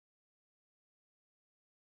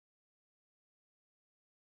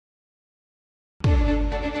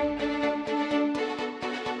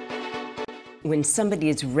when somebody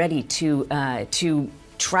is ready to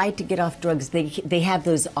try to get off drugs, they have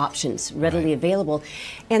those options readily available.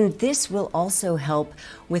 And this will also help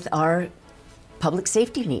with our public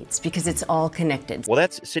safety needs because it's all connected. Well,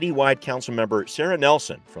 that's citywide council member Sarah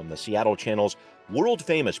Nelson from the Seattle Channel's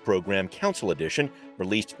world-famous program Council Edition,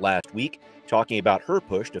 released last week, talking about her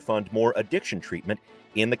push to fund more addiction treatment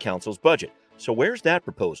in the council's budget. So where's that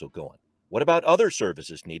proposal going? What about other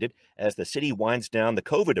services needed as the city winds down the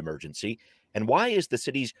COVID emergency? And why is the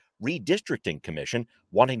city's redistricting commission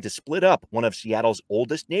wanting to split up one of Seattle's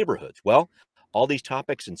oldest neighborhoods? Well, all these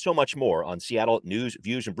topics and so much more on Seattle News,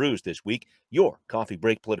 Views, and Brews this week, your coffee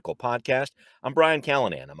break political podcast. I'm Brian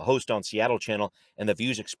Callanan. I'm a host on Seattle Channel, and the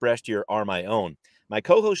views expressed here are my own. My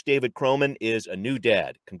co-host David Croman is a new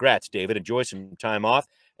dad. Congrats, David. Enjoy some time off.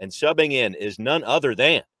 And subbing in is none other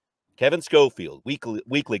than Kevin Schofield,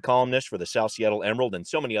 weekly columnist for the South Seattle Emerald, and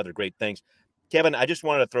so many other great things. Kevin, I just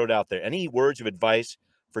wanted to throw it out there. Any words of advice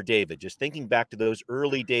for David, just thinking back to those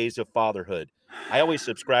early days of fatherhood? I always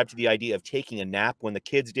subscribe to the idea of taking a nap when the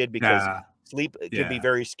kids did because sleep can be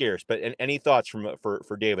very scarce. But any thoughts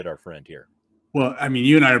for David, our friend here? Well, I mean,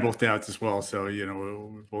 you and I are both dads as well, so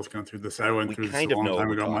we've both gone through this. I went through this a long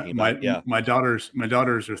time ago. My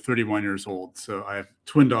daughters are 31 years old, so I have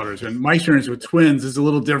twin daughters, and my experience with twins is a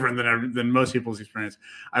little different than most people's experience.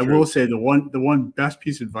 I will say the one best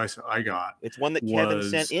piece of advice that I got. It's one that Kevin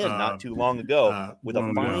sent in not too long ago with a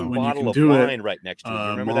fine bottle of wine right next to it. You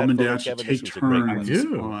remember Mom that and photo, Dad should Kevin? take turns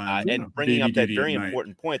and bringing up that very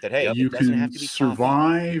important point that hey, you it doesn't can have to be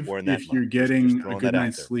survive if you're getting a good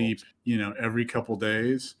night's sleep, folks. Every couple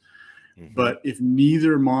days. But if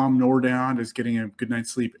neither mom nor dad is getting a good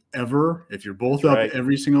night's sleep ever, if you're both up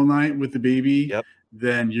every single night with the baby,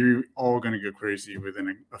 then you're all going to go crazy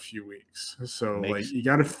within a few weeks. So you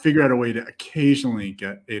got to figure out a way to occasionally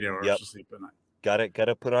get 8 hours of sleep a night. Got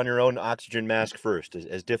to put on your own oxygen mask first,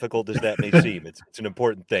 as difficult as that may seem. It's an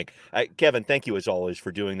important thing. Kevin, thank you as always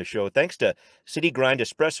for doing the show. Thanks to City Grind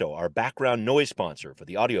Espresso, our background noise sponsor for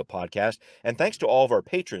the audio podcast. And thanks to all of our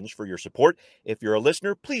patrons for your support. If you're a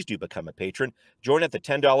listener, please do become a patron. Join at the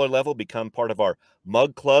 $10 level, become part of our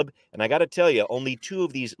mug club. And I got to tell you, only 2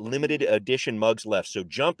 of these limited edition mugs left. So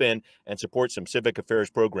jump in and support some civic affairs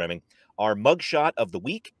programming. Our mug shot of the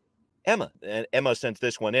week, Emma. And Emma sent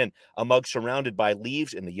this one in. A mug surrounded by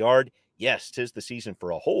leaves in the yard. Yes, 'tis the season for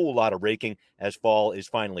a whole lot of raking as fall is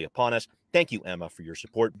finally upon us. Thank you, Emma, for your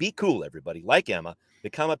support. Be cool, everybody. Like Emma,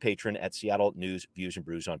 become a patron at Seattle News, Views, and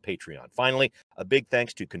Brews on Patreon. Finally, a big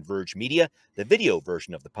thanks to Converge Media. The video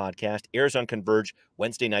version of the podcast airs on Converge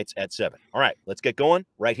Wednesday nights at 7. All right, let's get going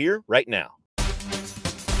right here, right now.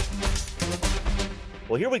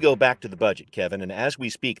 Well, here we go back to the budget, Kevin. And as we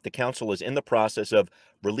speak, the council is in the process of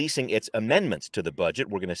releasing its amendments to the budget.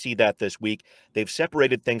 We're going to see that this week. They've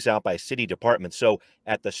separated things out by city departments. So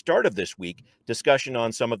at the start of this week, discussion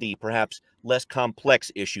on some of the perhaps less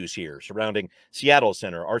complex issues here surrounding Seattle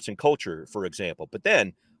Center, arts and culture, for example. But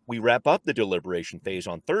then we wrap up the deliberation phase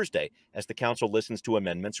on Thursday as the council listens to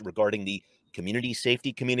amendments regarding the Community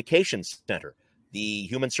Safety Communications Center, the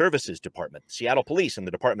Human Services Department, Seattle Police, and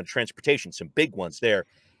the Department of Transportation, some big ones there.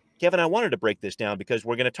 Kevin, I wanted to break this down because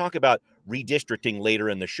we're going to talk about redistricting later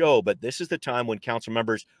in the show, but this is the time when council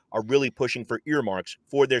members are really pushing for earmarks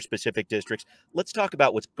for their specific districts. Let's talk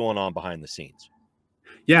about what's going on behind the scenes.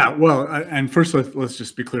 Yeah, well, and first let's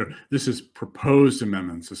just be clear. This is proposed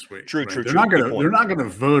amendments this week. True. They're not going to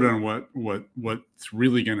vote on what's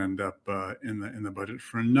really going to end up in the budget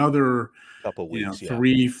for another couple weeks,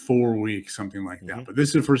 3-4 weeks, something like that. But this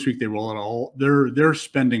is the first week they roll out all their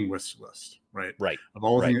spending wish list, right? Of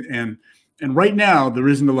all things, and right now there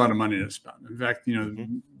isn't a lot of money to spend. In fact,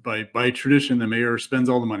 by tradition, the mayor spends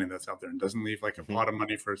all the money that's out there and doesn't leave like a pot of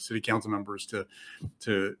money for city council members to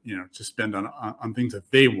spend on things that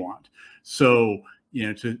they want. So,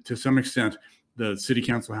 to some extent, the city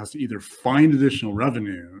council has to either find additional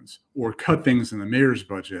revenues or cut things in the mayor's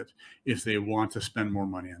budget if they want to spend more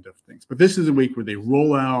money on different things. But this is a week where they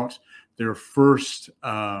roll out their first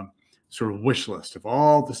sort of wish list of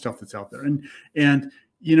all the stuff that's out there. And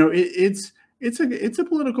it's a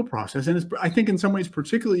political process, and it's, I think, in some ways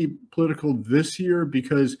particularly political this year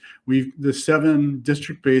because the 7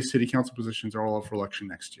 district-based city council positions are all up for election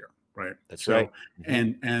next year, right? That's right.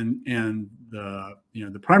 And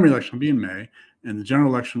the primary election will be in May, and the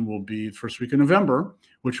general election will be the first week of November,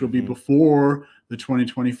 which will be before the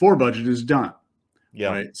 2024 budget is done. Yeah.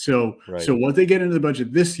 Right. So what they get into the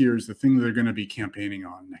budget this year is the thing that they're going to be campaigning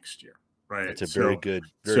on next year. Right. It's a very good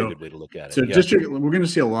way to look at it. So we're going to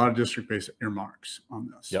see a lot of district-based earmarks on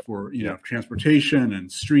this for, transportation and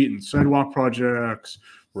street and sidewalk projects,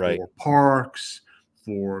 for parks,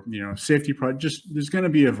 for, safety just there's going to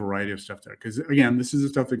be a variety of stuff there, because again, this is the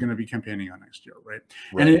stuff they're going to be campaigning on next year, right?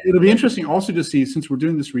 And it'll be interesting also to see, since we're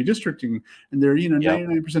doing this redistricting and they're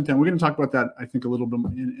 99% down. We're going to talk about that, I think, a little bit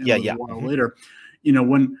in a little while later.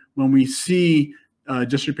 When we see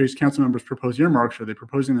district-based council members propose earmarks, are they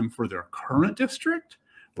proposing them for their current district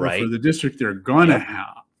or for the district they're gonna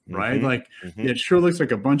have? Right? Like it sure looks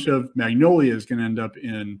like a bunch of Magnolia is going to end up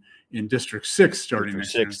in District 6 starting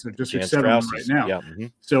next year. So District 7 right now.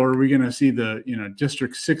 So are we going to see the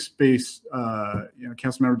District 6 base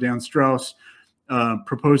Councilmember Dan Strauss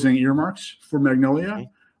proposing earmarks for Magnolia,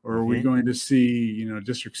 or are we going to see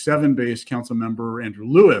District 7 base Councilmember Andrew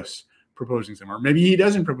Lewis proposing some, or maybe he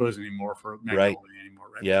doesn't propose anymore for Magnolia anymore?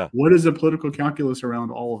 Right? Yeah. What is the political calculus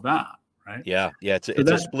around all of that? Right? Yeah. It's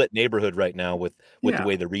a split neighborhood right now with the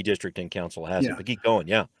way the redistricting council has it. But keep going.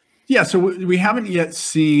 Yeah. So we haven't yet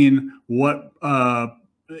seen what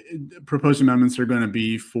proposed amendments are going to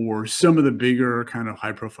be for some of the bigger kind of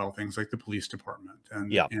high profile things like the police department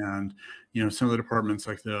and some of the departments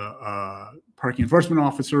like the parking enforcement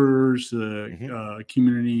officers, the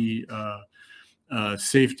community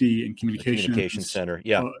safety and communication center.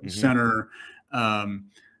 Center.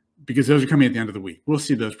 Because those are coming at the end of the week. We'll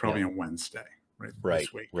see those probably on Wednesday,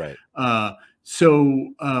 this week.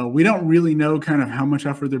 So we don't really know kind of how much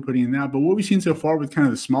effort they're putting in that. But what we've seen so far with kind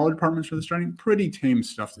of the smaller departments for the starting, pretty tame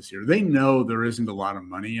stuff this year. They know there isn't a lot of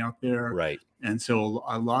money out there. And so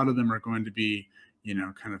a lot of them are going to be,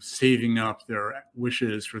 kind of saving up their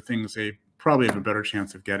wishes for things they probably have a better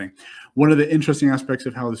chance of getting. One of the interesting aspects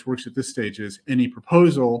of how this works at this stage is any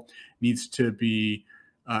proposal needs to be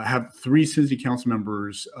have 3 city council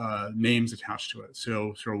members' names attached to it.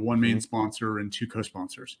 So sort of one main sponsor and 2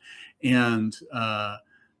 co-sponsors. And, so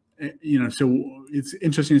it's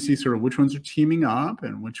interesting to see sort of which ones are teaming up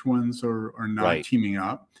and which ones are not teaming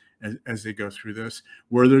up as they go through this.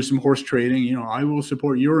 Where there's some horse trading, I will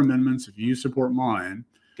support your amendments if you support mine.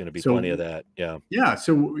 Going to be plenty of that. Yeah.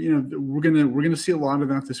 So, we're going to see a lot of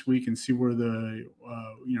that this week and see where the,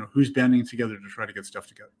 who's banding together to try to get stuff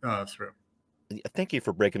together through. Thank you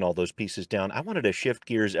for breaking all those pieces down. I wanted to shift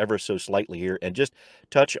gears ever so slightly here and just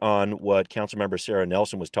touch on what Councilmember Sarah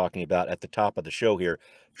Nelson was talking about at the top of the show here,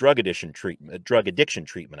 drug addiction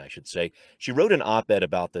treatment, I should say. She wrote an op-ed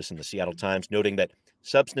about this in the Seattle Times, noting that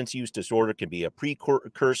substance use disorder can be a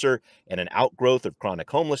precursor and an outgrowth of chronic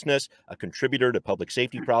homelessness, a contributor to public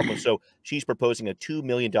safety problems. So she's proposing a $2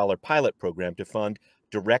 million pilot program to fund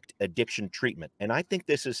direct addiction treatment. And I think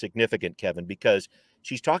this is significant, Kevin, because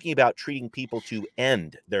she's talking about treating people to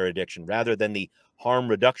end their addiction rather than the harm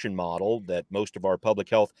reduction model that most of our public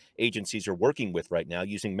health agencies are working with right now,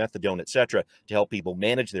 using methadone, et cetera, to help people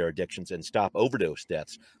manage their addictions and stop overdose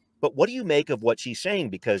deaths. But what do you make of what she's saying?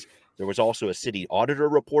 Because there was also a city auditor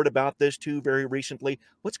report about this too very recently.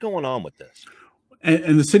 What's going on with this?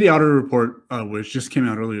 And the city auditor report, which just came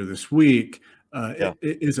out earlier this week, it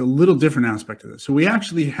is a little different aspect of this. So we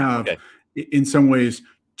actually have, in some ways,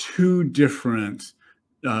 2 different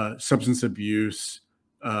substance abuse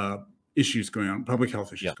issues going on, public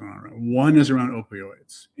health issues going on. One is around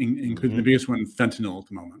opioids, including the biggest one, fentanyl at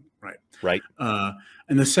the moment.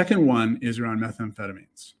 And the second one is around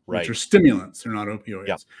methamphetamines, which are stimulants. They're not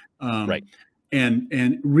opioids.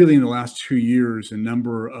 And really in the last 2 years, a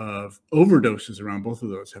number of overdoses around both of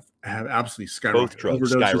those have absolutely skyrocketed. Both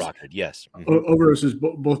drugs skyrocketed, yes. Overdoses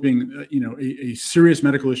both being, a serious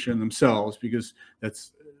medical issue in themselves, because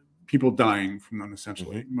that's people dying from them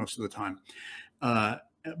essentially most of the time.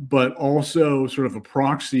 But also sort of a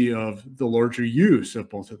proxy of the larger use of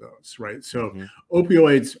both of those, right? So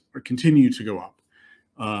opioids continue to go up.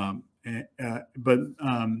 But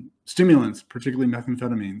stimulants, particularly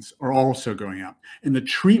methamphetamines, are also going up, and the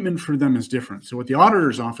treatment for them is different. So what the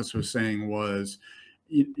auditor's office was saying was,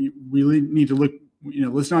 we really need to look,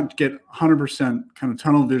 let's not get 100% kind of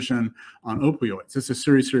tunnel vision on opioids. It's a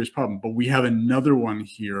serious, serious problem, but we have another one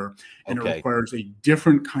here, and it requires a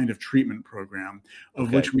different kind of treatment program,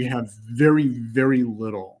 of which we have very, very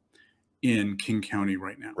little in King County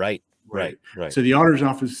right now. Right. So the auditor's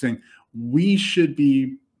office is saying we should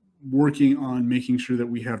be working on making sure that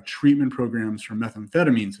we have treatment programs for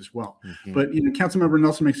methamphetamines as well. But Councilmember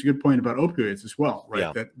Nelson makes a good point about opioids as well,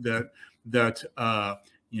 right? That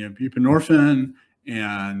buprenorphine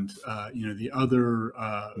and the other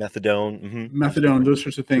methadone, those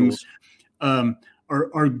sorts of things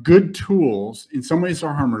are good tools. In some ways,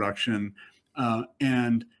 are harm reduction,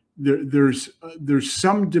 and there's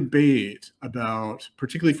some debate about,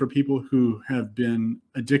 particularly for people who have been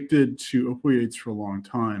addicted to opioids for a long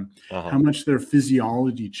time, how much their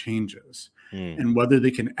physiology changes and whether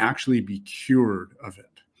they can actually be cured of it.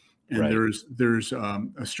 And there's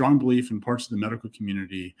a strong belief in parts of the medical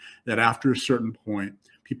community that after a certain point,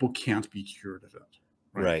 people can't be cured of it.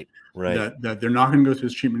 Right. That they're not going to go through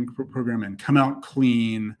this treatment program and come out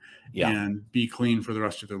clean and be clean for the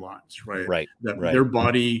rest of their lives. Right. Their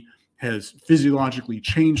body has physiologically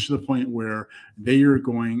changed to the point where their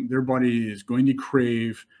body is going to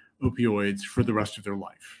crave opioids for the rest of their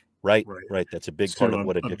life. Right. That's a big part of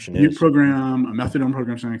what addiction is. A program, a methadone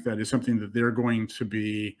program, something like that is something that they're going to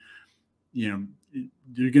be,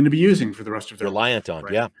 they're going to be using for the rest of their reliant life.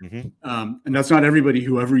 on. Yeah. And that's not everybody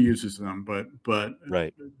who ever uses them, but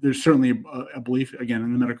there's certainly a belief, again,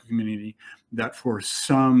 in the medical community that for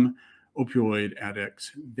some opioid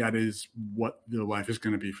addicts, that is what their life is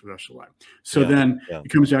going to be for the rest of their life. So then it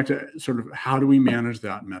comes back to sort of how do we manage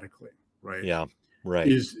that medically, right? Yeah, right.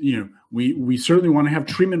 Is, we certainly want to have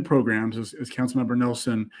treatment programs, as Councilmember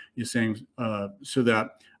Nelson is saying, so that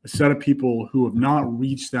a set of people who have not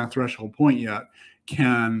reached that threshold point yet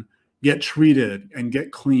can get treated and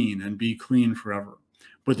get clean and be clean forever.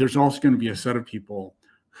 But there's also going to be a set of people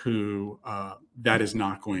who that is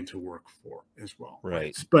not going to work for as well.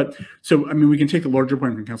 Right. But so, I mean, we can take the larger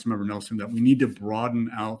point from Councilmember Nelson that we need to broaden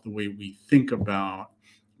out the way we think about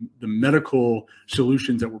the medical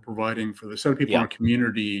solutions that we're providing for the set of people in our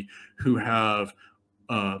community who have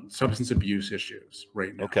substance abuse issues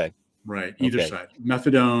right now. Okay. Right. Either side,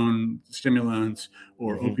 methadone, stimulants,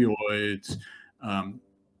 or opioids.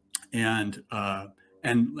 And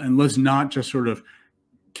let's not just sort of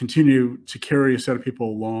continue to carry a set of people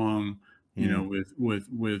along, with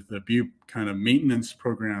the kind of maintenance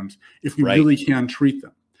programs if we really can treat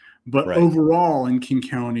them. But overall in King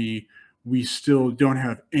County, we still don't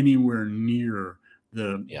have anywhere near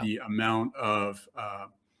the amount of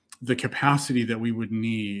the capacity that we would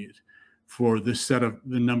need for the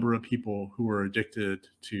number of people who are addicted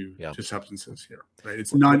to substances here. Right.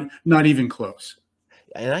 It's not even close.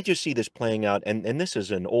 And I just see this playing out, and this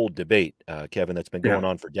is an old debate, Kevin, that's been going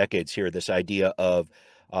on for decades here, this idea of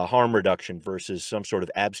harm reduction versus some sort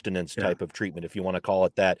of abstinence type of treatment, if you want to call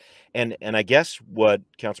it that. And I guess what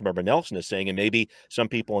Councilmember Nelson is saying, and maybe some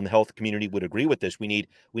people in the health community would agree with this, we need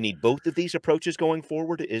both of these approaches going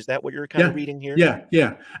forward. Is that what you're kind of reading here?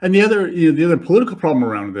 Yeah. And the other political problem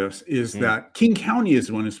around this is that King County is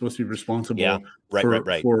the one who's supposed to be responsible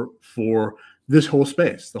for this whole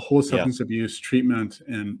space, the whole substance abuse treatment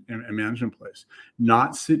and management place,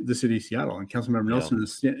 not the city of Seattle. And Councilmember Nelson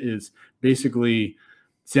is basically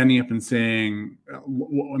standing up and saying,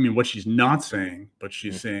 what she's not saying, but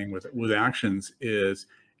she's saying with actions is,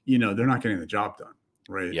 they're not getting the job done,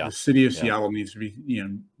 right? The city of Seattle needs to be,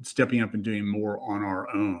 stepping up and doing more on our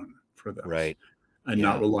own for this, right? And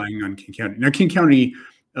not relying on King County. Now, King County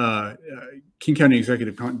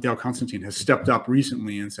Executive Dale Constantine has stepped up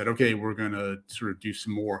recently and said, okay, we're going to sort of do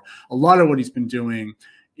some more. A lot of what he's been doing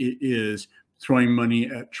is throwing money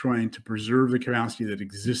at trying to preserve the capacity that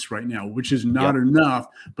exists right now, which is not enough,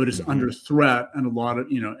 but it's under threat. And a lot of,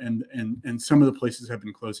 and some of the places have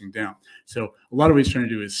been closing down. So a lot of what he's trying to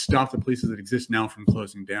do is stop the places that exist now from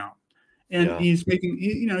closing down. And he's making,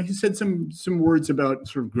 he said some words about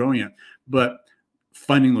sort of growing it, but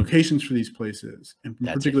finding locations for these places, and in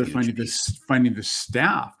particular finding the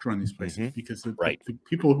staff to run these places, because the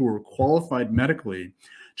people who are qualified medically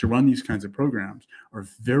to run these kinds of programs are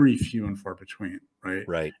very few and far between,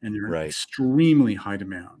 right? And they're extremely high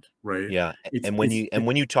demand, right? Yeah. And when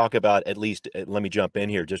you talk about, at least, let me jump in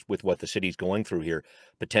here, just with what the city's going through here,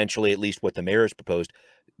 potentially at least what the mayor has proposed,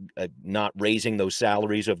 not raising those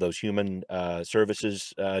salaries of those human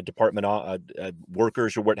services department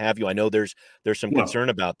workers or what have you. I know there's some concern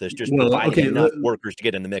about this, just providing enough workers to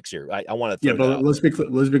get in the mix here. I want to throw let's be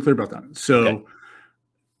clear about that. So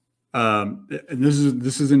and this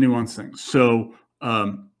is a nuanced thing. So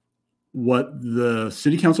what the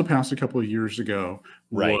city council passed a couple of years ago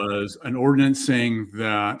was an ordinance saying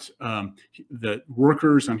that that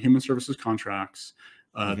workers on human services contracts,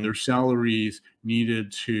 their salaries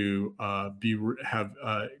needed to have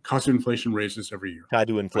cost of inflation raises every year. Tied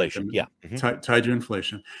to inflation, tied to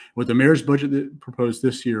inflation. What the mayor's budget that proposed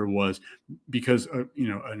this year was, because an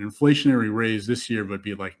inflationary raise this year would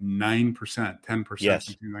be like 9%, 10%,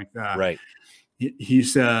 something like that. Right. He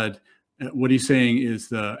said, what he's saying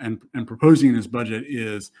is and proposing in his budget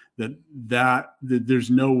is that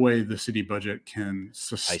there's no way the city budget can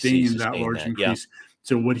sustain that large increase.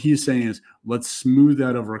 So what he's saying is, let's smooth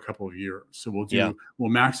that over a couple of years. So we'll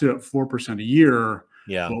max it at 4% a year,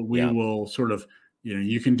 but we will sort of You know,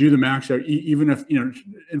 you can do the max out, even if, you know,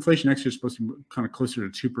 inflation next year is supposed to be kind of closer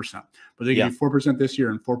to 2%, but they can do 4% this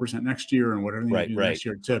year and 4% next year and whatever they do next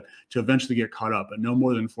year to eventually get caught up, but no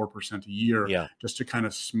more than 4% a year, just to kind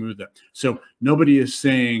of smooth it. So nobody is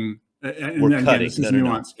saying, and we're again, cutting. this is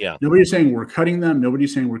nuanced. Nobody's saying we're cutting them.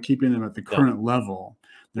 Nobody's saying we're keeping them at the current level.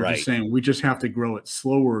 They're just saying we just have to grow it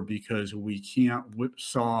slower because we can't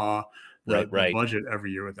whipsaw the budget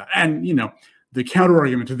every year with that. And, you know, the counter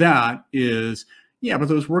argument to that is, yeah, but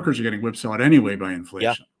those workers are getting whipsawed anyway by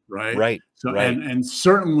inflation, right? So, and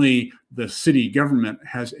certainly the city government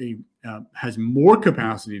has more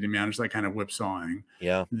capacity to manage that kind of whipsawing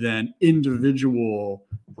than individual,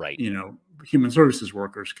 you know, human services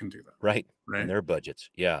workers can do that. Right. In their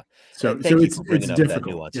budgets. So, thank you for it's bringing up difficult.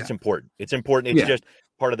 That nuance. It's important. It's important. It's just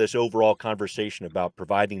part of this overall conversation about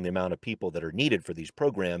providing the amount of people that are needed for these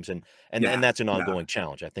programs. And that's an ongoing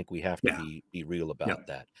challenge. I think we have to be real about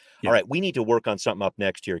that. All right. We need to work on something up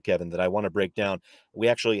next here, Kevin, that I want to break down. We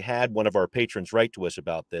actually had one of our patrons write to us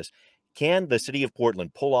about this. Can the city of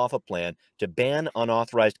Portland pull off a plan to ban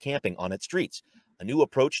unauthorized camping on its streets? A new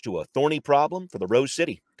approach to a thorny problem for the Rose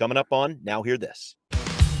City. Coming up on Now Hear This.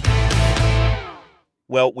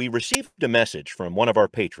 Well, we received a message from one of our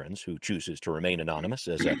patrons who chooses to remain anonymous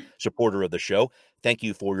as a supporter of the show. Thank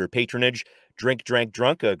you for your patronage. Drink, Drank,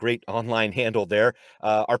 Drunk, a great online handle there.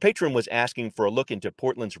 Our patron was asking for a look into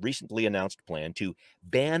Portland's recently announced plan to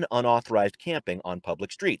ban unauthorized camping on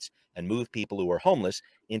public streets and move people who are homeless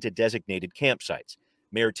into designated campsites.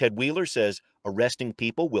 Mayor Ted Wheeler says arresting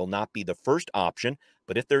people will not be the first option,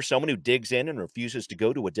 but if there's someone who digs in and refuses to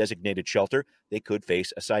go to a designated shelter, they could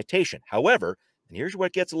face a citation. However, and here's where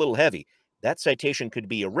it gets a little heavy, that citation could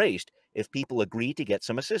be erased if people agree to get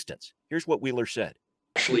some assistance. Here's what Wheeler said.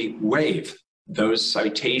 Actually waive those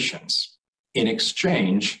citations in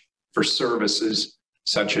exchange for services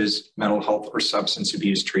such as mental health or substance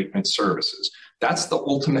abuse treatment services. That's the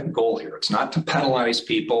ultimate goal here. It's not to penalize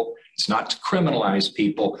people. It's not to criminalize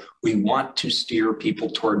people. We want to steer people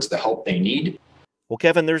towards the help they need. Well,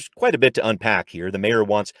 Kevin, there's quite a bit to unpack here. The mayor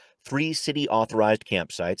wants 3 city-authorized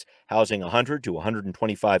campsites housing 100 to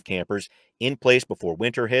 125 campers in place before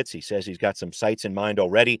winter hits. He says he's got some sites in mind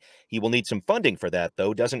already. He will need some funding for that,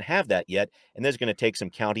 though. Doesn't have that yet, and there's going to take some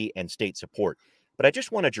county and state support. But I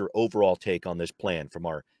just wanted your overall take on this plan from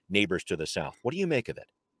our neighbors to the south. What do you make of it?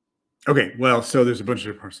 Okay, well, so there's a bunch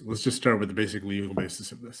of parts. Let's just start with the basic legal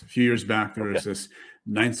basis of this. A few years back, there was this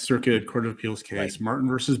Ninth Circuit Court of Appeals case, Martin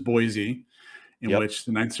versus Boise, in which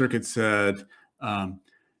the Ninth Circuit said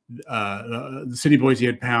the city of Boise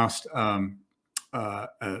had passed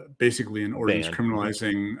basically an ordinance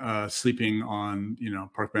criminalizing sleeping on, you know,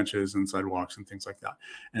 park benches and sidewalks and things like that.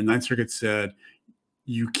 And Ninth Circuit said,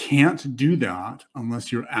 you can't do that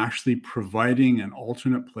unless you're actually providing an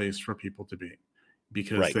alternate place for people to be,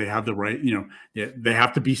 because they have the right, you know, they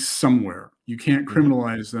have to be somewhere. You can't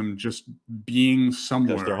criminalize them just being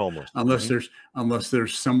somewhere because they're homeless, unless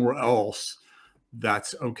there's somewhere else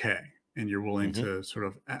that's okay and you're willing to sort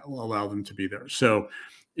of allow them to be there. So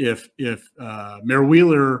if Mayor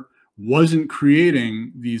Wheeler wasn't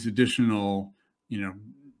creating these additional, you know,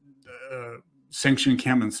 sanctioned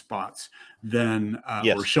encampment spots, then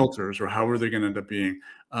or shelters, or however they're going to end up being,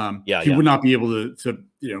 he would not be able to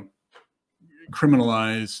you know,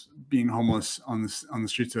 criminalize being homeless on the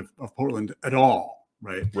streets of Portland at all,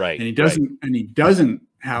 right? And he doesn't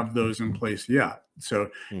have those in place yet. So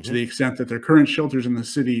to the extent that their current shelters in the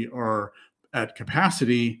city are at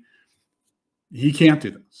capacity, he can't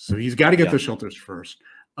do this. So he's got to get the shelters first.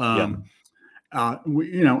 You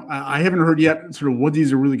know, I haven't heard yet sort of what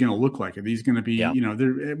these are really going to look like. Are these going to be, you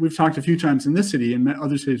know, we've talked a few times in this city and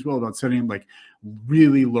other cities as well about setting up like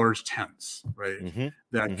really large tents, right?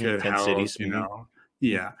 That could house, cities. You know,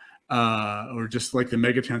 or just like the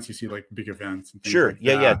mega tents you see, like big events. And things like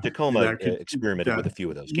that. Tacoma experimented with a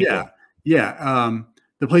few of those.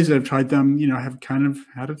 The places that have tried them, you know, have kind of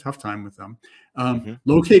had a tough time with them.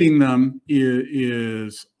 Locating them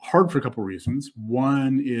is hard for a couple of reasons.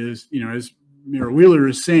 One is, you know, as Mayor Wheeler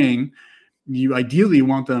is saying, you ideally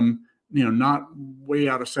want them, you know, not way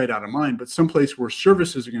out of sight, out of mind, but someplace where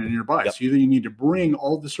services are going to be nearby. So either you need to bring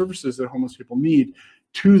all the services that homeless people need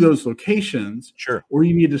to those locations, or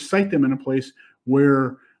you need to site them in a place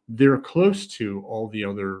where they're close to all the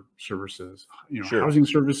other services, you know, housing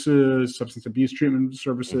services, substance abuse treatment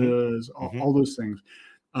services, all those things,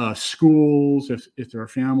 schools, if they're a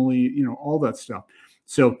family, you know, all that stuff.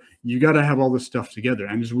 So you got to have all this stuff together.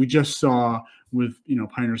 And as we just saw with, you know,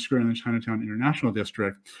 Pioneer Square and the Chinatown International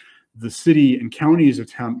District, the city and county's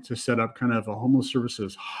attempt to set up kind of a homeless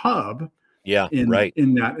services hub Yeah, in right.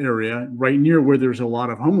 in that area, right near where there's a lot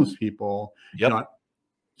of homeless people, Yep. got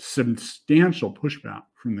substantial pushback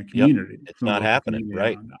from the Yep. community, It's from the not local happening. community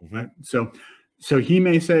Right. on that. Mm-hmm. Right. So he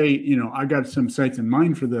may say, you know, I got some sites in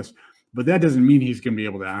mind for this, but that doesn't mean he's going to be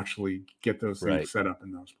able to actually get those Right. things set up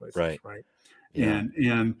in those places. Right. Right. Yeah.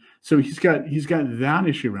 And so he's got that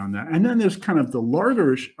issue around that. And then there's kind of the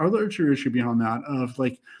larger issue beyond that of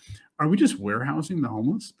like, are we just warehousing the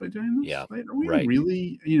homeless by doing this? Yeah. Right? Are we Right.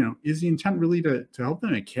 really, you know, is the intent really to help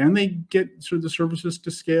them? And can they get sort of the services to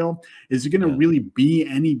scale? Is it going to really be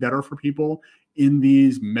any better for people in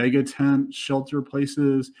these mega tent shelter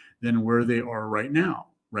places than where they are right now?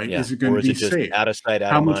 Right? Yeah. Is it going to be safe? Out of sight,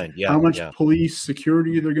 out of mind? Yeah. How much Yeah. police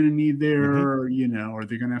security they're going to need Mm-hmm. there? You know, are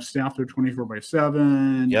they going to have staff there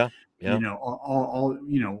 24/7? Yeah. Yeah. You know, all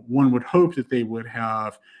you know, one would hope that they would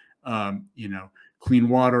have, you know, clean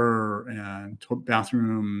water and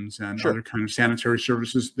bathrooms and Sure. other kind of sanitary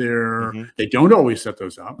services there. Mm-hmm. They don't always set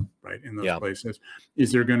those up, right, in those Yeah. places.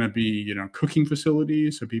 Is there going to be, you know, cooking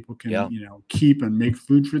facilities so people can, Yeah. you know, keep and make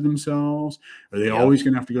food for themselves? Are they Yeah. always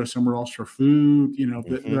going to have to go somewhere else for food? You know,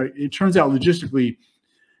 Mm-hmm. it turns out logistically,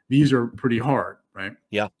 these are pretty hard, right?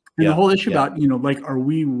 Yeah. And Yeah. the whole issue Yeah. about, you know, like, are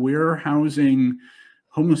we warehousing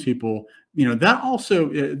homeless people? You know, that also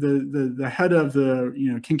the head of the,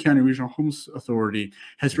 you know, King County Regional Homeless Authority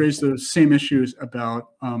has raised those same issues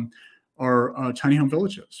about our tiny home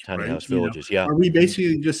villages. Tiny right? house You know, villages. Yeah. are we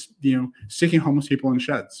basically just, you know, sticking homeless people in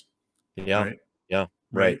sheds? Yeah. Right. Yeah.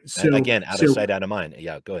 Right. So Again, out of sight, out of mind.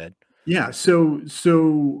 Yeah. Go ahead. Yeah. So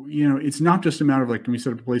you know, it's not just a matter of like, can we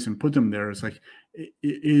set up a place and put them there? It's like,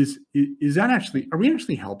 is that actually, are we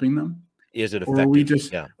actually helping them? Is it Or effective?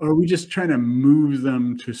 are we just trying to move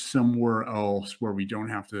them to somewhere else where we don't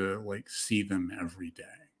have to like see them every day?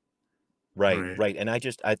 Right. And I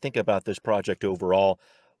think about this project overall,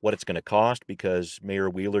 what it's going to cost, because Mayor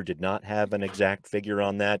Wheeler did not have an exact figure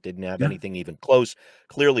on that, didn't have anything even close.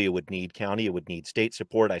 Clearly, it would need county, it would need state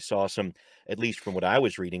support. I saw some, at least from what I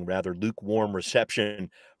was reading, rather lukewarm reception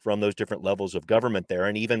from those different levels of government there.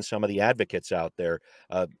 And even some of the advocates out there,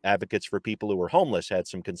 advocates for people who are homeless, had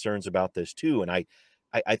some concerns about this too. And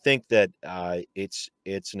I think that it's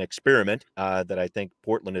an experiment that I think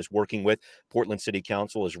Portland is working with. Portland City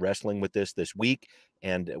Council is wrestling with this week,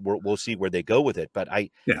 and we'll see where they go with it. But I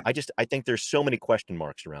think there's so many question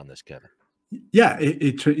marks around this, Kevin. Yeah,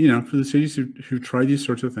 you know, for the cities who try these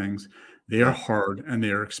sorts of things, they are hard and they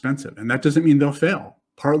are expensive, and that doesn't mean they'll fail.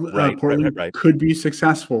 Portland could be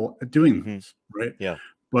successful at doing this, right? Yeah,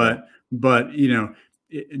 but you know,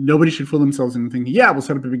 nobody should fool themselves into thinking, yeah, we'll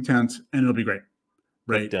set up a big tent and it'll be great.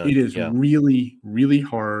 Right. It is really, really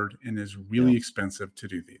hard and is really expensive to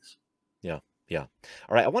do these. Yeah. Yeah.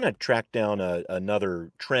 All right. I want to track down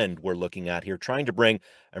another trend we're looking at here, trying to bring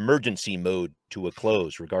emergency mode to a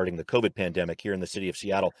close regarding the COVID pandemic here in the city of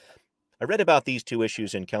Seattle. I read about these two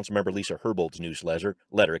issues in Councilmember Lisa Herbold's newsletter.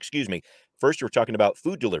 First, we're talking about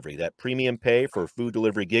food delivery. That premium pay for food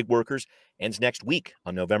delivery gig workers ends next week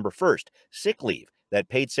on November 1st. Sick leave, that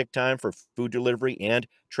paid sick time for food delivery and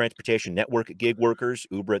transportation network gig workers,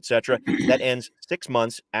 Uber, etc., that ends 6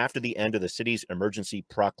 months after the end of the city's emergency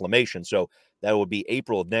proclamation. So that would be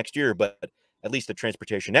April of next year, but at least the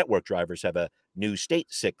transportation network drivers have a new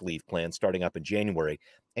state sick leave plan starting up in January.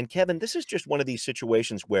 And Kevin, this is just one of these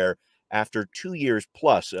situations where after 2 years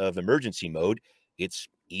plus of emergency mode, it's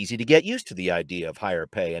easy to get used to the idea of higher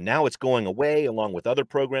pay. And now it's going away along with other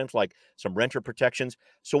programs like some renter protections.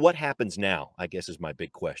 So what happens now, I guess, is my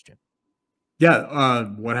big question. Yeah.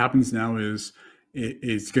 What happens now is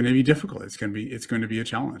it's going to be difficult. It's going to be a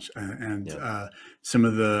challenge. And some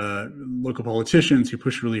of the local politicians who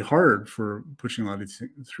push really hard for pushing a lot of these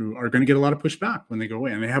through are going to get a lot of pushback when they go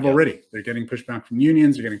away. And they have already. They're getting pushback from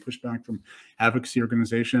unions. They're getting pushback from advocacy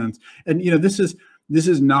organizations. And, you know, this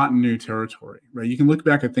is not new territory, right? You can look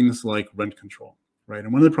back at things like rent control, right?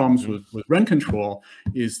 And one of the problems with rent control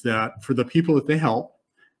is that for the people that they help,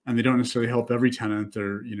 and they don't necessarily help every tenant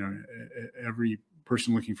or, you know, every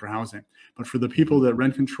person looking for housing, but for the people that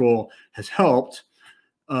rent control has helped,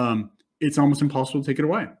 it's almost impossible to take it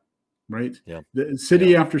away, right? Yeah. The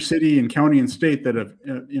city after city and county and state that have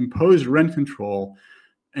imposed rent control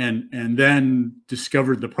and then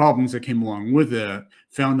discovered the problems that came along with it,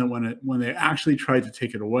 found that when they actually tried to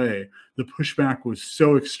take it away, the pushback was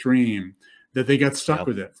so extreme that they got stuck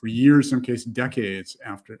with it for years, some cases decades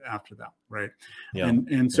after that, right? Yeah.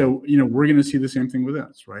 And so, you know, we're going to see the same thing with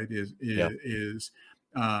this, right? Is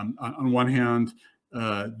on one hand,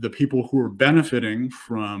 the people who are benefiting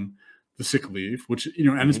from the sick leave, which, you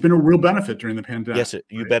know, and it's been a real benefit during the pandemic. Yes,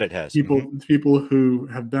 you bet it has. People who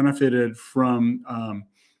have benefited from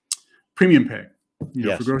premium pay,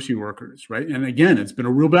 for grocery workers, right? And again, it's been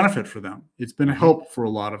a real benefit for them. It's been a help for a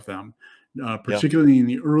lot of them, particularly in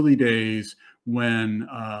the early days when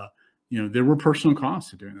there were personal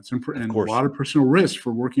costs to doing this, and a lot of personal risk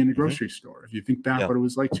for working in a grocery store. If you think back what it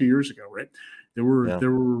was like 2 years ago, right? There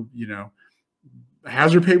were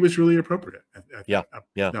hazard pay was really appropriate at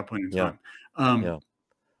that point in time.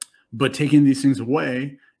 But taking these things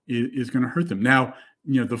away is going to hurt them. Now,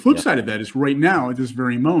 the flip side of that is right now at this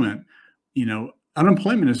very moment,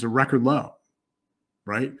 unemployment is a record low,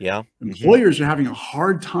 right? Yeah. Employers are having a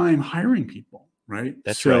hard time hiring people, right?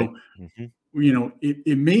 That's right.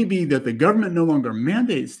 It may be that the government no longer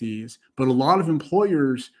mandates these, but a lot of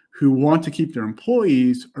employers who want to keep their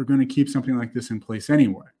employees are going to keep something like this in place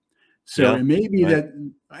anyway. So it may be that,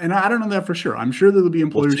 and I don't know that for sure. I'm sure there'll be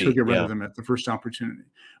employers who'll get rid of them at the first opportunity.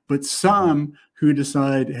 But some who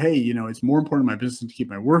decide, hey, it's more important in my business to keep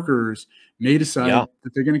my workers, may decide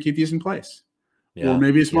that they're going to keep these in place. Or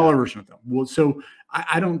maybe a smaller version of them. Well, so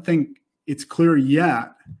I don't think it's clear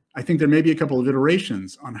yet. I think there may be a couple of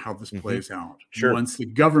iterations on how this plays out once the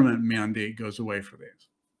government mandate goes away for these.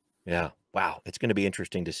 Yeah. Wow. It's going to be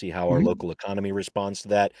interesting to see how our local economy responds to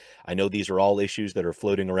that. I know these are all issues that are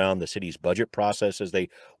floating around the city's budget process as they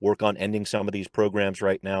work on ending some of these programs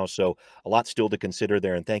right now. So a lot still to consider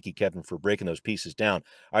there. And thank you, Kevin, for breaking those pieces down.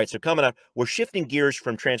 All right. So coming up, we're shifting gears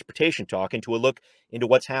from transportation talk into a look into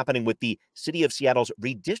what's happening with the City of Seattle's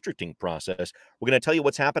redistricting process. We're going to tell you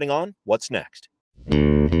what's happening on What's Next.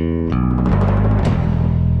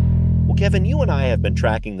 Well, Kevin, you and I have been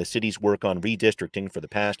tracking the city's work on redistricting for the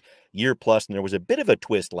past year plus, and there was a bit of a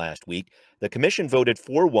twist last week. The commission voted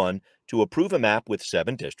 4-1 to approve a map with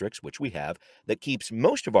 7 districts, which we have, that keeps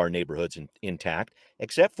most of our neighborhoods intact,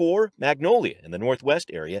 except for Magnolia in the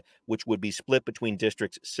northwest area, which would be split between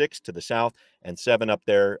districts 6 to the south and 7 up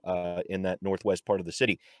there in that northwest part of the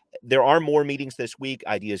city. There are more meetings this week.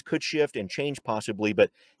 Ideas could shift and change possibly,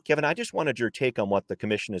 but Kevin, I just wanted your take on what the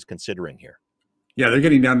commission is considering here. Yeah, they're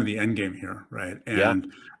getting down to the end game here, right?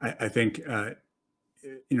 And I think, for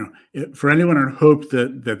anyone who hoped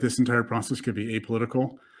that this entire process could be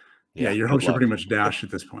apolitical, your hopes are pretty much dashed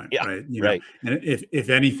at this point, right? And if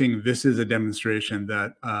anything, this is a demonstration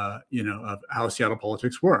that, of how Seattle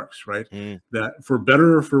politics works, right? That for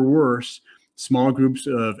better or for worse, small groups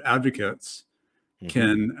of advocates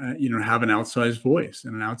can, have an outsized voice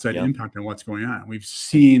and an outside impact on what's going on. We've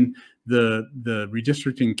seen the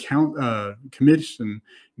redistricting commission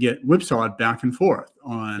get whipsawed back and forth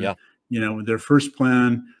on, their first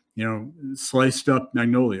plan, sliced up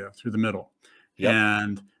Magnolia through the middle.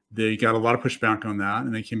 And they got a lot of pushback on that.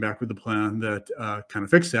 And they came back with a plan that kind of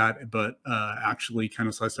fixed that, but actually kind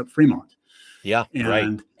of sliced up Fremont.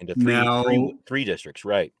 And into three districts,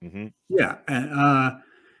 right.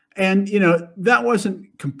 And, that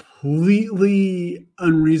wasn't completely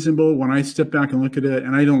unreasonable when I step back and look at it.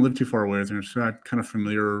 And I don't live too far away, so I'm kind of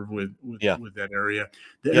familiar with that area.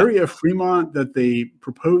 The area of Fremont that they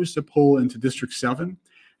proposed to pull into District 7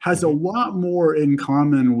 has a lot more in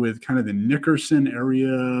common with kind of the Nickerson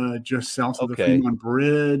area just south of the Fremont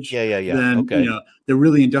Bridge than, the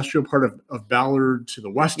really industrial part of Ballard to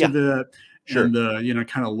the west of it. And the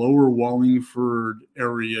kind of lower Wallingford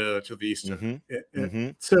area to the east of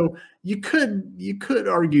it. So you could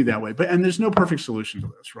argue that way, and there's no perfect solution to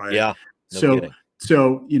this, right? So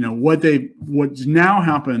what's now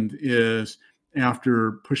happened is,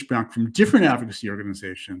 after pushback from different advocacy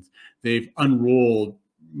organizations, they've unrolled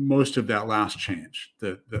most of that last change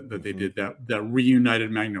that they did, that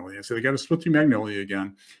reunited Magnolia. So they got to split through Magnolia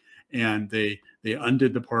again, and they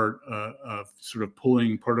undid the part of sort of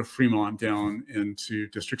pulling part of Fremont down into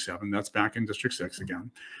District 7. That's back in District 6 again.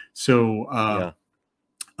 So,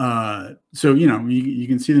 you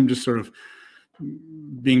can see them just sort of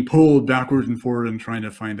being pulled backwards and forward and trying to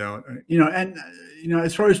find out,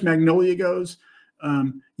 as far as Magnolia goes,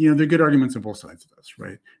 there are good arguments on both sides of this,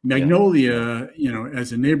 right? Magnolia,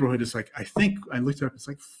 as a neighborhood, is like, I think I looked it up, it's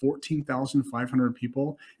like 14,500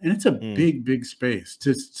 people, and it's a big space.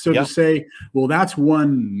 To say, well, that's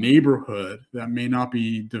one neighborhood that may not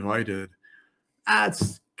be divided.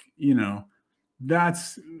 That's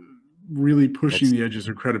really pushing the edges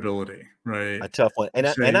of credibility, right? A tough one.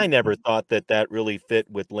 And I never thought that really fit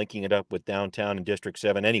with linking it up with downtown and District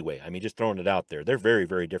 7 anyway. I mean, just throwing it out there. They're very,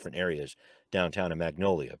 very different areas, downtown and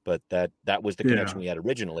Magnolia, but that was the connection we had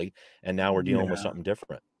originally, and now we're dealing with something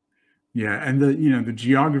different. And the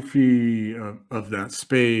geography of that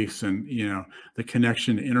space, and the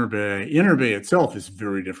connection to Inner Bay. Inner Bay itself is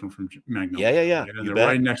very different from Magnolia. Right? And they're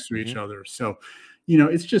right next to each other. So,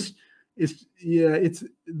 it's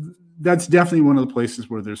that's definitely one of the places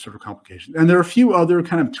where there's sort of complications. And there are a few other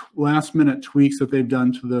kind of last minute tweaks that they've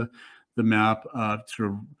done to the map, sort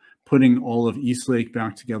of putting all of Eastlake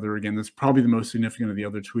back together again. That's probably the most significant of the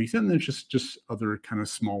other tweaks. And there's just other kind of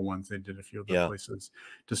small ones. They did a few other places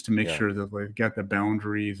just to make sure that they get the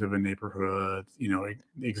boundaries of a neighborhood,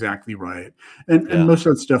 exactly right. And most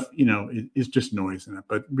of that stuff, is just noise in it.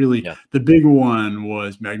 But really, the big one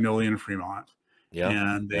was Magnolia and Fremont. Yeah.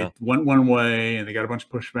 And they went one way and they got a bunch of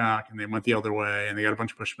pushback, and they went the other way and they got a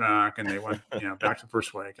bunch of pushback, and they went, back to the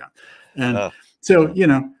first way again. And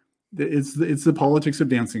it's the politics of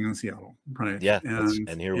dancing in Seattle, right? Yeah.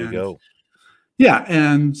 And here we go. Yeah.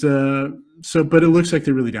 And but it looks like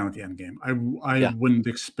they're really down at the end game. I wouldn't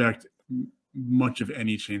expect much of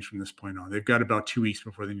any change from this point on. They've got about 2 weeks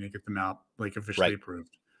before they need to get the map officially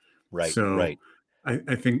approved. Right. So I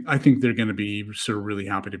think they're going to be sort of really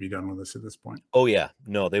happy to be done with this at this point. Oh yeah,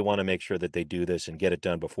 no, they want to make sure that they do this and get it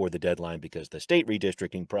done before the deadline, because the state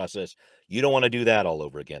redistricting process, you don't want to do that all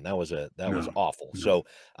over again. That was awful. No. So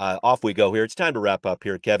off we go here. It's time to wrap up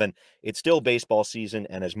here, Kevin. It's still baseball season,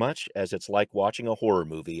 and as much as it's like watching a horror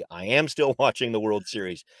movie, I am still watching the World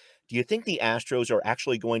Series. Do you think the Astros are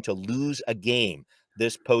actually going to lose a game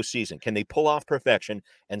this postseason? Can they pull off perfection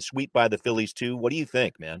and sweep by the Phillies too? What do you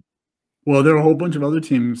think, man? Well, there are a whole bunch of other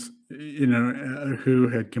teams, who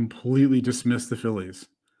had completely dismissed the Phillies.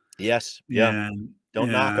 Yes. Yeah.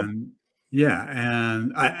 Don't knock them. Yeah.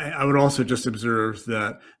 And I would also just observe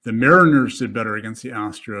that the Mariners did better against the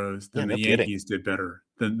Astros than the Yankees did better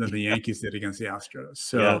than the Yankees did against the Astros.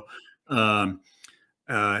 So,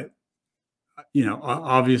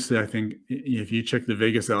 obviously, I think if you check the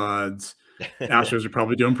Vegas odds, Astros are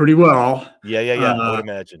probably doing pretty well. Yeah. I would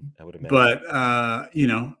imagine. But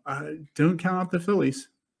don't count out the Phillies.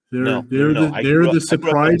 They're the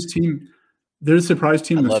surprise team. They're the surprise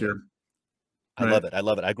team this year. I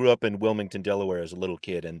love it. I grew up in Wilmington, Delaware as a little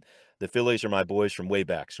kid, and the Phillies are my boys from way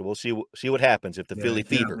back. So we'll see what happens if the Philly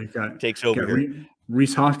fever takes over here.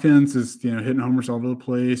 Reese Hoskins is hitting homers all over the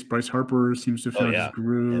place. Bryce Harper seems to have found his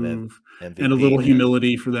groove, and a little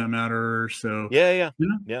humility for that matter. So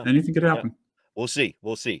anything could happen. We'll see.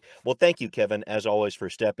 Well, thank you, Kevin, as always, for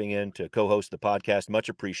stepping in to co-host the podcast. Much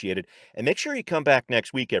appreciated. And make sure you come back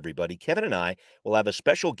next week, everybody. Kevin and I will have a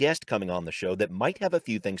special guest coming on the show that might have a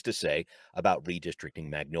few things to say about redistricting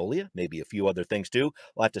Magnolia, maybe a few other things too.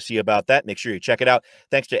 We'll have to see about that. Make sure you check it out.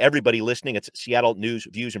 Thanks to everybody listening. It's Seattle News,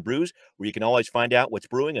 Views, and Brews, where you can always find out what's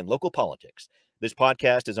brewing in local politics. This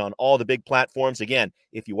podcast is on all the big platforms. Again,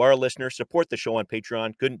 if you are a listener, support the show on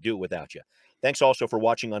Patreon. Couldn't do it without you. Thanks also for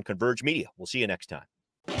watching on Converge Media. We'll see you next time.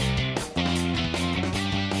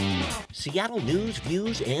 Seattle News,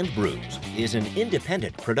 Views, and Brews is an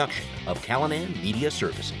independent production of Callanan Media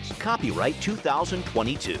Services. Copyright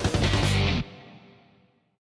 2022.